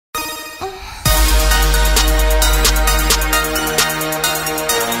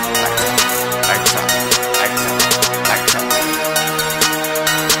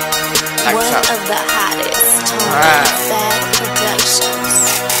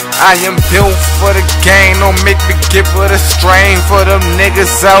I am built for the game, don't make me give it a strain. For them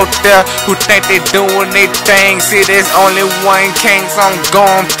niggas out there who think they doing they thing, see there's only one king, so I'm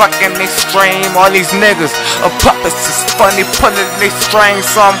going fucking extreme. All these niggas are puppets, it's funny pulling they strings,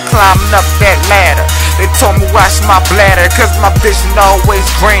 so I'm climbing up that ladder. They told me watch my bladder, cause my vision always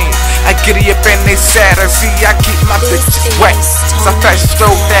green. I get it up in they saddle, see I keep my bitches wet, so I fast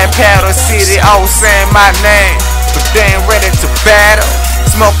stroke that paddle. See they all saying my name, but they ain't ready to battle.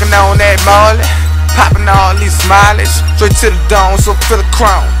 Smoking on that molly, popping all these mileage, straight to the dome, so feel the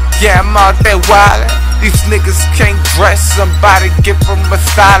crown. Yeah, I'm out there wildin'. These niggas can't dress somebody, give them a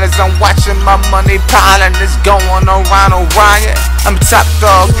stylist. I'm watching my money piling, it's going around a riot. I'm top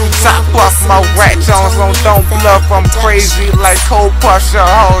dog, you top off my rat Jones, don't bluff, I'm crazy like cold pusher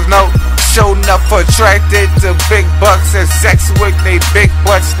hoes, no. Showing up attracted to big bucks and sex with they big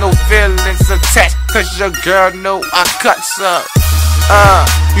butts, no feelings attached, cause your girl know I cuts up.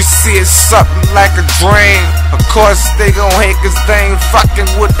 You see it's something like a dream. Of course they gon' hate cause they ain't fucking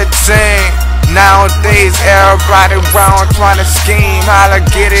with the team. Nowadays everybody round trying to scheme. How to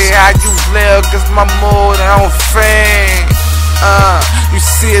get it, how you live, cause my mood don't fame. You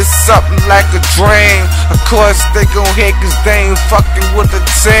see it's something like a dream. Of course they gon' hate cause they ain't fucking with the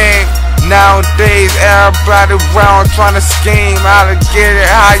team. Nowadays everybody round trying to scheme. How to get it,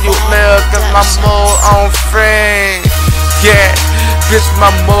 how you live, cause my mood on fame. Yeah, bitch, my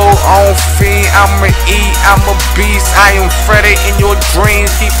mood on fiend. I'ma eat, I'm a beast. I am Freddy in your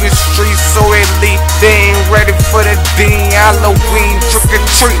dreams. Keep your streets so elite. They ain't ready for the Dean. Halloween, trick or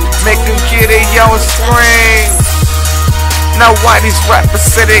treat, make them get it on screen. Now why these rappers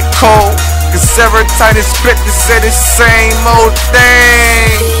say they cold? Cause every time they spit they say the same old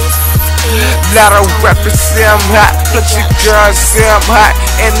thing. Lot of rappers say I'm hot, plus your girls say I'm hot,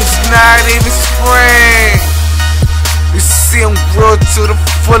 and it's not even spring. You see him real to the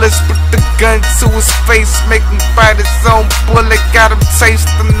fullest, put the gun to his face, make him fight his own bullet, got him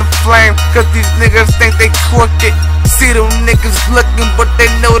tasting the flame, cause these niggas think they crooked. See them niggas looking, but they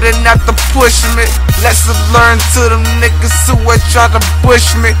know they're not to push me. Lesson learned to them niggas who are try to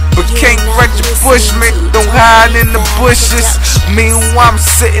push me, but can't reach push me. Don't hide in the bushes. Meanwhile I'm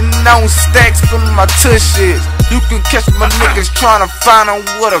sitting on stacks from my tushes. You can catch my niggas trying to find out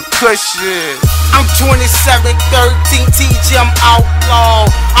what a cush is. I'm 2713 T.G.M outlaw.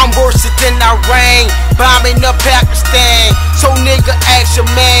 I'm worse than I rain, bombing up Pakistan. So nigga ask your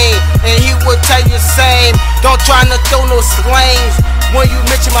man, and he will tell you the same. Don't try to throw no slings when you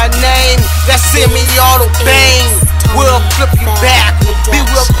mention my name. That semi-auto bang will flip you back. Be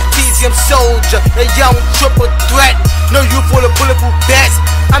real T.G.M soldier, a young triple threat. No you full of bulletproof bats.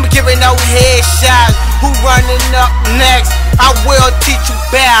 I'm giving out headshots. Who running up next? I will teach you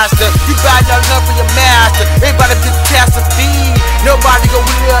bastard. You got no love for your master. Everybody just pass the feed. Nobody go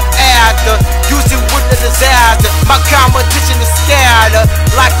live after. Use it with a disaster. My competition is scattered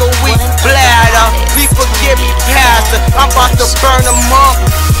like a weak bladder. Please forgive me, pastor. I'm about to burn them up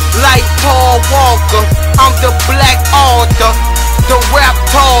like Paul Walker. I'm the black altar, the rap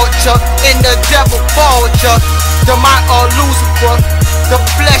torture, and the devil vulture. The mind of Lucifer, the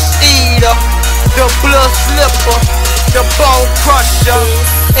flesh eater, the blood slipper, the bone crusher,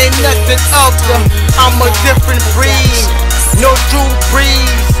 ain't nothing other. I'm a different breed, no Drew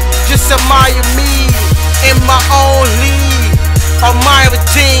Brees, just admire me in my own league. Admire a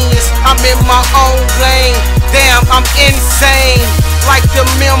genius, I'm in my own lane. Damn, I'm insane, like the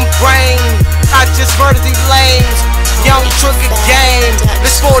membrane. I just murdered these lanes. Young Trigga Gang, Lil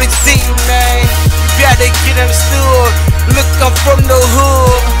Sporty man. You gotta get understood. Look, I'm from the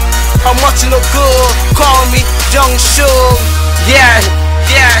hood. I'm watching no good.